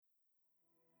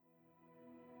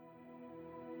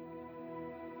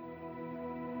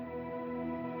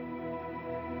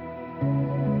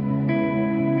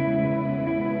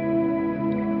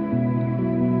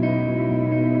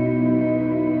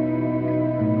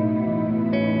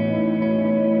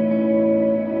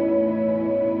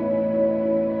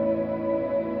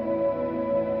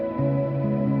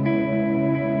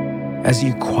As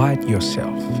you quiet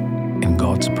yourself in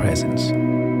God's presence,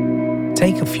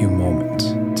 take a few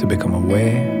moments to become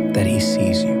aware that He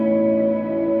sees you.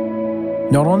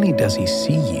 Not only does He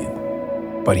see you,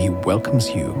 but He welcomes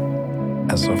you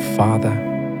as a father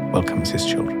welcomes his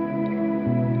children.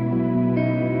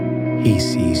 He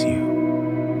sees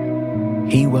you.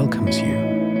 He welcomes you.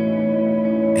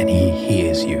 And He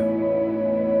hears you.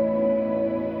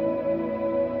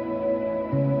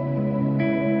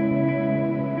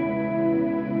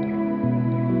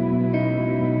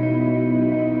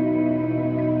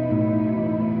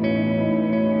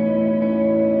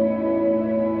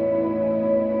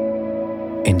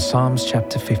 In Psalms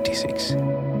chapter 56,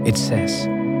 it says,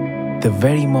 "The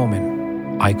very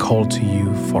moment I call to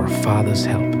you for a father's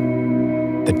help,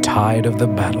 the tide of the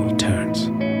battle turns,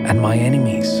 and my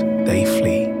enemies, they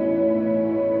flee.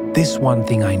 This one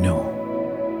thing I know,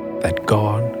 that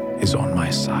God is on my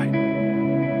side."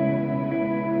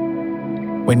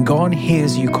 When God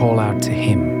hears you call out to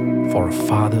Him for a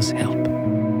father's help,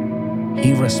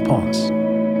 He responds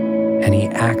and He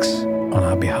acts on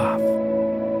our behalf.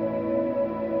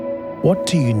 What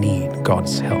do you need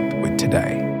God's help with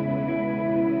today?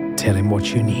 Tell Him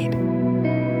what you need.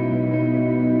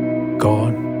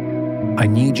 God, I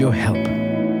need your help.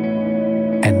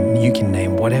 And you can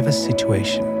name whatever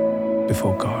situation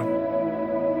before God.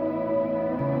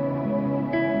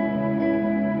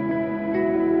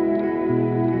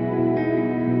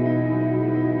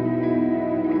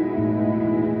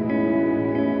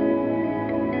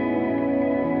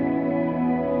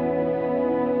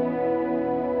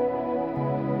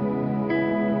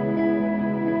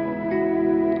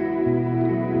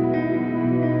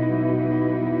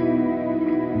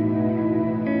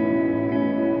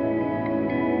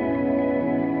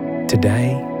 Today,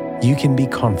 you can be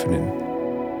confident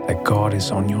that God is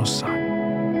on your side.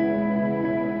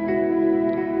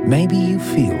 Maybe you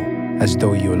feel as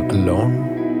though you're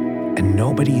alone and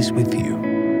nobody is with you,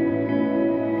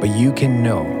 but you can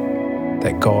know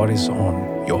that God is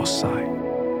on your side.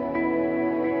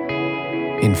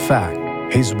 In fact,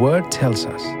 His Word tells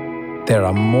us there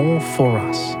are more for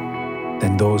us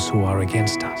than those who are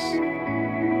against us.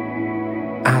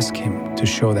 Ask Him to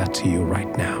show that to you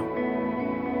right now.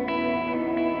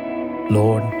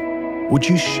 Lord, would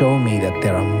you show me that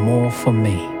there are more for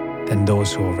me than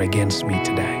those who are against me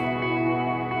today?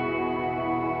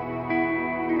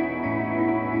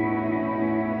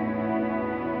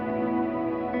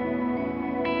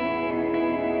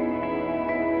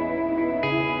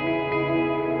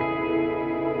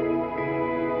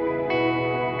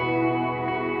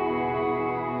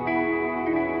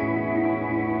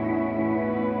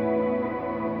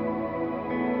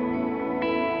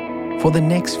 For the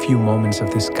next few moments of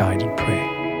this guided prayer,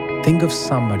 think of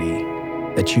somebody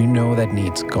that you know that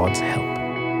needs God's help.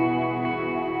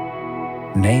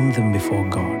 Name them before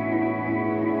God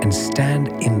and stand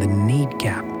in the need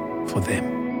gap for them.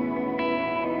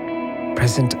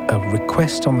 Present a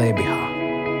request on their behalf.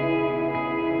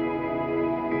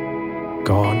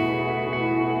 God,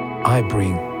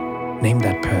 name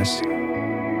that person.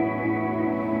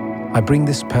 I bring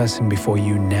this person before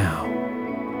you now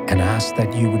and ask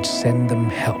that you would send them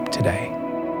help today.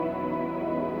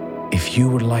 If you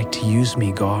would like to use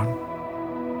me, God,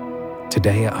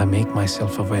 today I make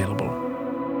myself available.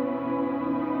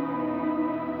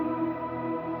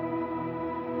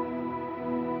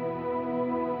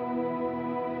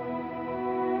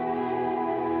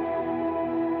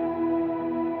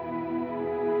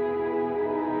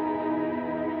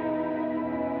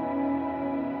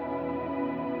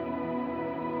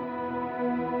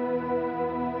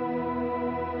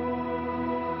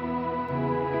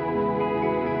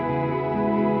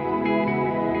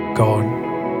 God,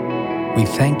 we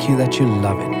thank you that you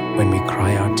love it when we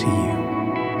cry out to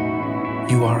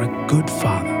you. You are a good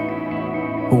Father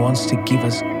who wants to give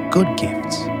us good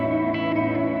gifts.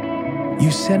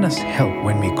 You send us help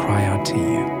when we cry out to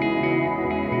you.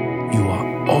 You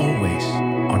are always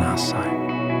on our side.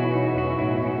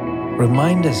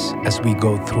 Remind us as we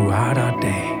go throughout our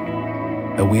day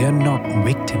that we are not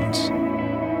victims,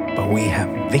 but we have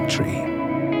victory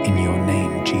in your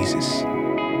name, Jesus.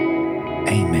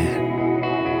 Amen.